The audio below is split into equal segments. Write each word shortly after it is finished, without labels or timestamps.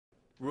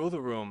Rule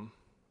the Room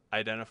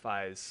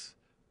identifies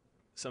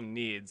some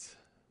needs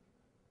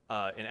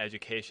in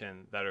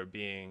education that are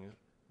being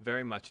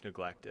very much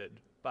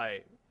neglected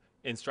by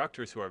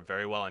instructors who are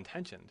very well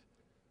intentioned,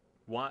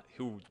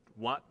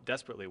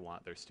 desperately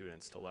want their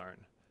students to learn,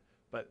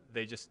 but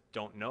they just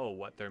don't know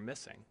what they're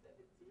missing.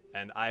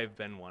 And I've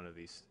been one of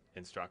these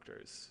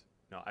instructors.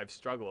 I've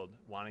struggled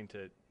wanting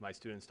my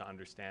students to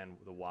understand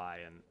the why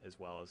and as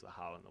well as the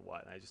how and the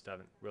what. And I just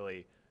haven't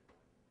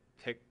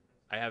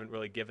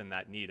really given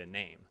that need a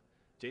name.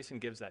 Jason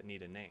gives that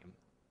need a name.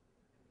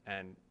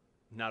 And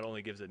not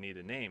only gives a need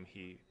a name,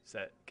 he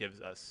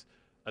gives us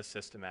a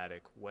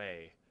systematic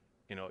way,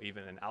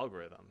 even an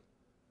algorithm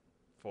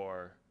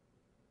for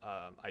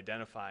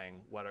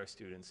identifying what our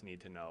students need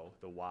to know,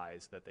 the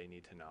whys that they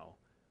need to know,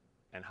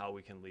 and how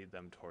we can lead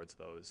them towards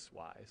those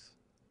whys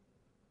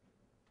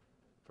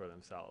for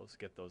themselves,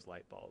 get those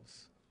light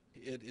bulbs.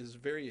 It is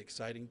very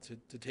exciting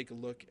to take a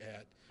look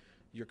at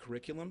your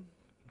curriculum,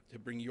 to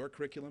bring your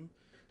curriculum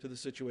to the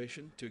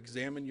situation, to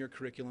examine your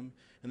curriculum,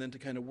 and then to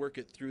kind of work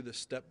it through the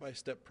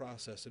step-by-step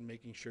process and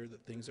making sure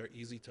that things are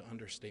easy to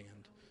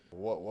understand.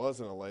 What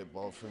wasn't a light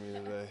bulb for me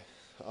today?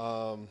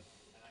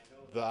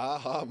 The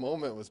aha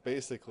moment was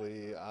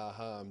basically,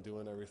 I'm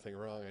doing everything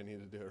wrong, I need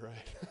to do it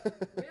right.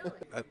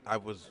 Really? I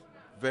was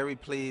very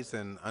pleased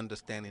in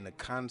understanding the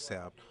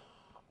concept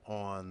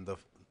on the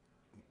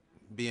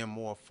being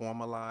more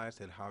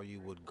formalized and how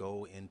you would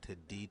go into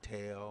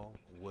detail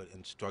with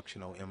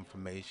instructional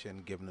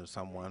information given to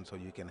someone so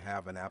you can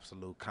have an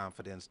absolute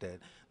confidence that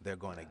they're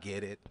going to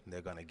get it,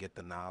 they're going to get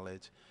the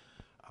knowledge.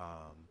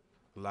 A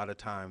lot of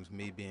times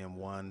me being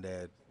one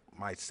that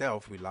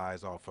myself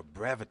relies off of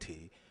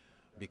brevity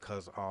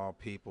because all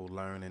people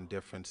learn in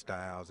different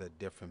styles at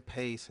different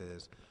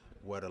paces,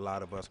 what a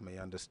lot of us may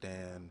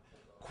understand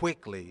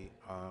quickly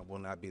will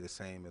not be the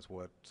same as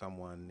what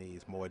someone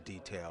needs more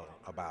detail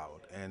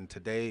about. And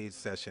today's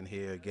session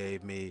here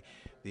gave me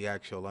the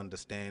actual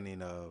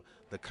understanding of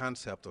the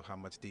concept of how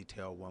much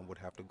detail one would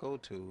have to go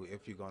to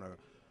if you're going to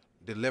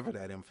deliver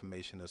that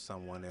information to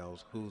someone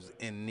else who's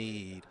in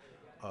need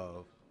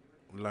of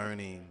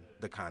learning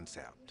the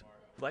concept.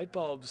 Light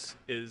bulbs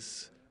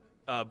is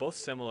both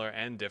similar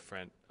and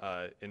different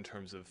in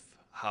terms of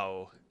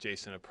how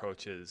Jason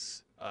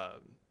approaches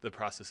the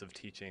process of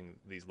teaching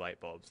these light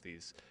bulbs,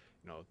 these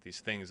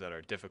things that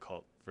are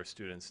difficult for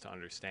students to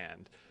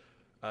understand.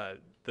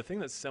 The thing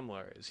that's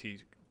similar is he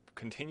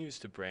continues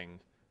to bring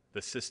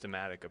the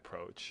systematic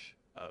approach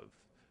of,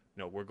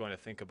 we're going to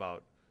think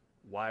about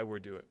why we're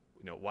doing,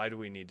 why do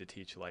we need to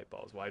teach light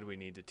bulbs? Why do we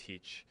need to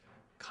teach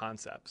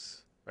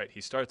concepts, right?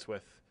 He starts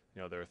with,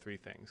 there are three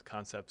things: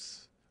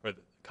 concepts,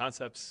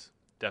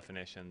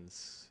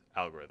 definitions,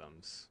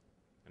 algorithms,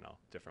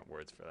 different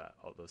words for that,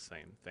 all those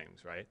same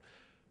things, right?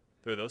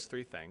 There are those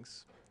three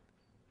things,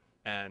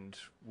 and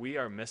we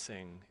are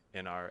missing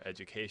in our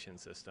education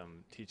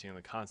system teaching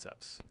the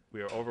concepts.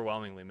 We are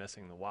overwhelmingly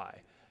missing the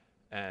why.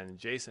 And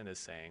Jason is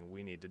saying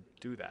we need to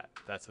do that.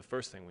 That's the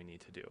first thing we need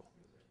to do.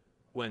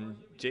 When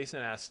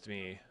Jason asked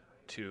me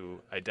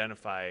to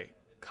identify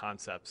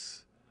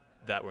concepts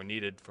that were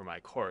needed for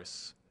my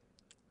course,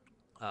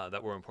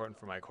 that were important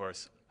for my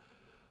course,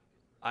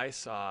 I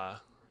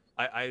thought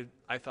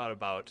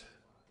about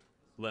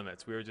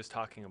limits. We were just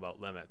talking about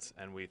limits,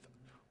 and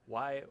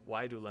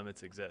why do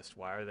limits exist?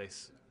 Why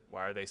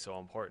are they so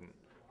important?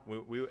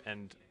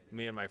 And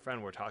me and my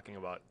friend were talking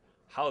about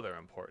how they're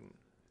important,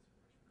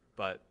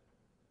 but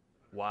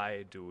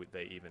why do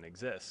they even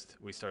exist?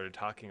 We started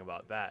talking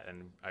about that,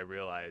 and I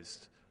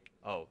realized,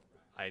 oh,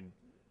 I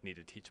need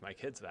to teach my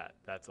kids that.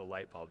 That's a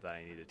light bulb that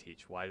I need to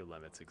teach. Why do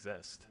limits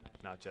exist?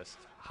 Not just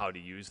how to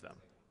use them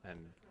and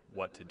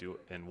what to do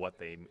and what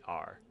they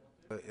are.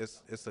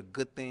 It's a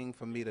good thing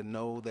for me to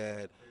know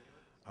that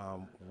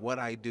what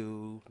I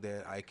do,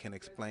 that I can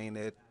explain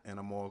it in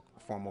a more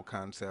formal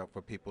concept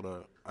for people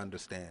to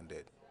understand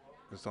it.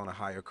 It's on a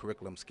higher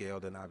curriculum scale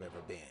than I've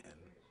ever been.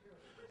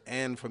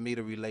 And for me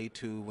to relate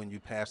to, when you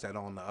pass that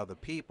on to other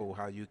people,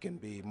 how you can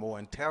be more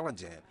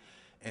intelligent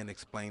in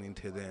explaining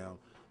to them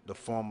the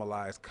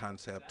formalized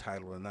concept,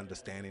 title, and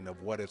understanding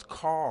of what is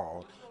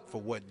called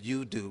for what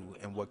you do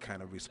and what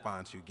kind of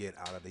response you get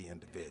out of the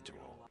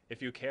individual.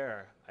 If you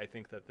care, I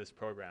think that this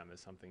program is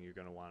something you're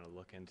going to want to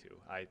look into.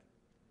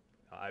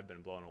 I've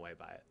been blown away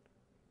by it.